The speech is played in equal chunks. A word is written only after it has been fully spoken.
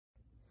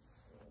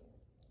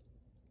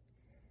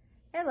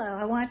Hello,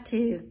 I want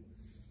to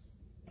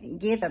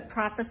give a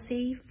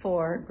prophecy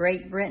for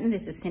Great Britain.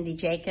 This is Cindy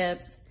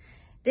Jacobs.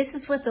 This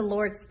is what the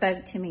Lord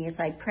spoke to me as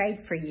I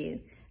prayed for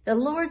you. The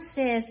Lord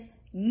says,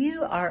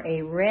 you are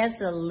a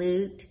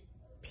resolute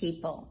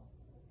people.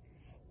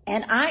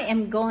 And I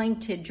am going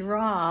to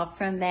draw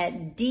from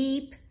that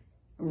deep,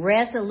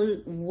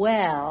 resolute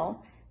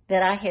well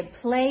that I have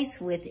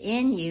placed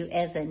within you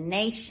as a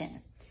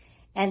nation.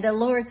 And the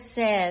Lord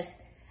says,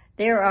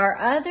 there are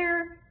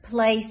other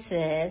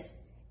places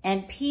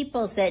and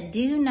peoples that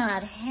do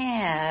not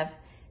have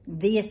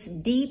this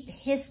deep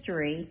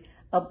history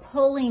of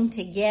pulling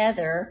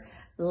together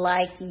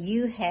like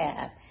you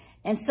have.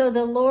 And so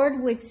the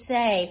Lord would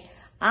say,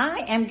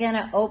 I am going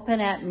to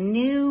open up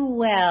new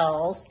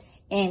wells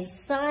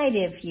inside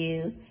of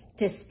you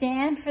to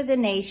stand for the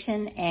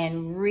nation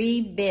and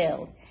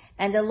rebuild.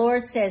 And the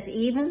Lord says,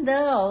 even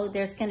though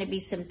there's going to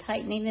be some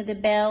tightening of the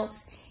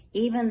belts,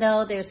 even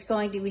though there's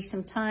going to be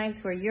some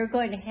times where you're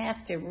going to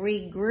have to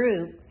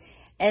regroup,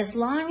 as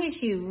long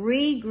as you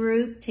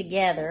regroup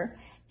together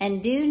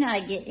and do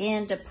not get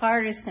into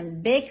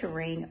partisan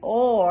bickering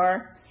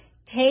or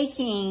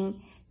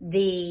taking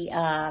the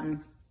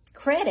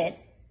credit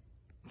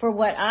for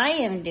what I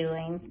am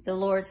doing, the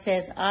Lord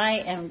says, I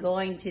am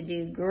going to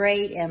do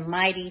great and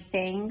mighty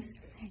things.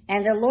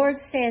 And the Lord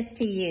says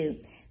to you,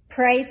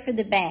 pray for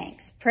the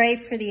banks, pray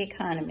for the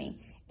economy,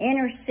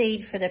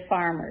 intercede for the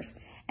farmers.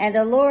 And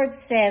the Lord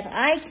says,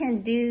 I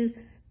can do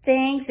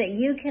things that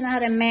you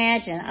cannot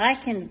imagine. I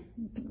can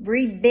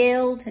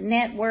rebuild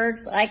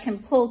networks. I can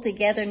pull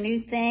together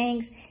new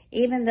things,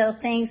 even though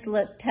things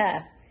look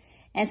tough.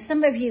 And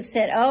some of you have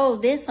said, oh,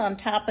 this on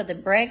top of the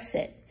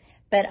Brexit.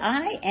 But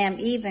I am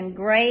even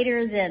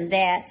greater than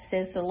that,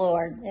 says the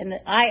Lord.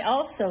 And I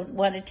also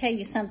want to tell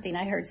you something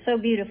I heard so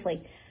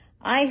beautifully.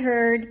 I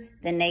heard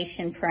the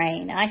nation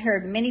praying. I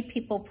heard many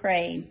people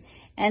praying.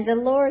 And the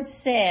Lord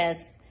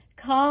says,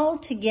 call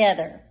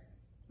together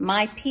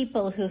my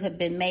people who have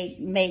been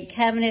made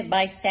covenant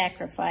by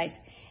sacrifice.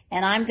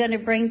 And I'm going to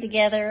bring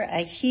together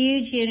a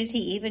huge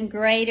unity, even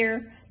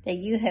greater than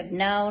you have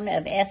known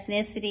of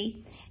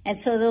ethnicity. And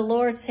so the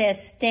Lord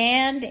says,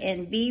 stand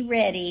and be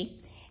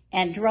ready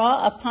and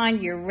draw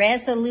upon your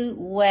resolute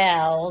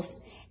wells,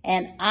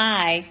 and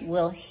I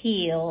will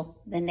heal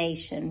the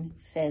nation,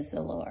 says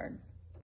the Lord.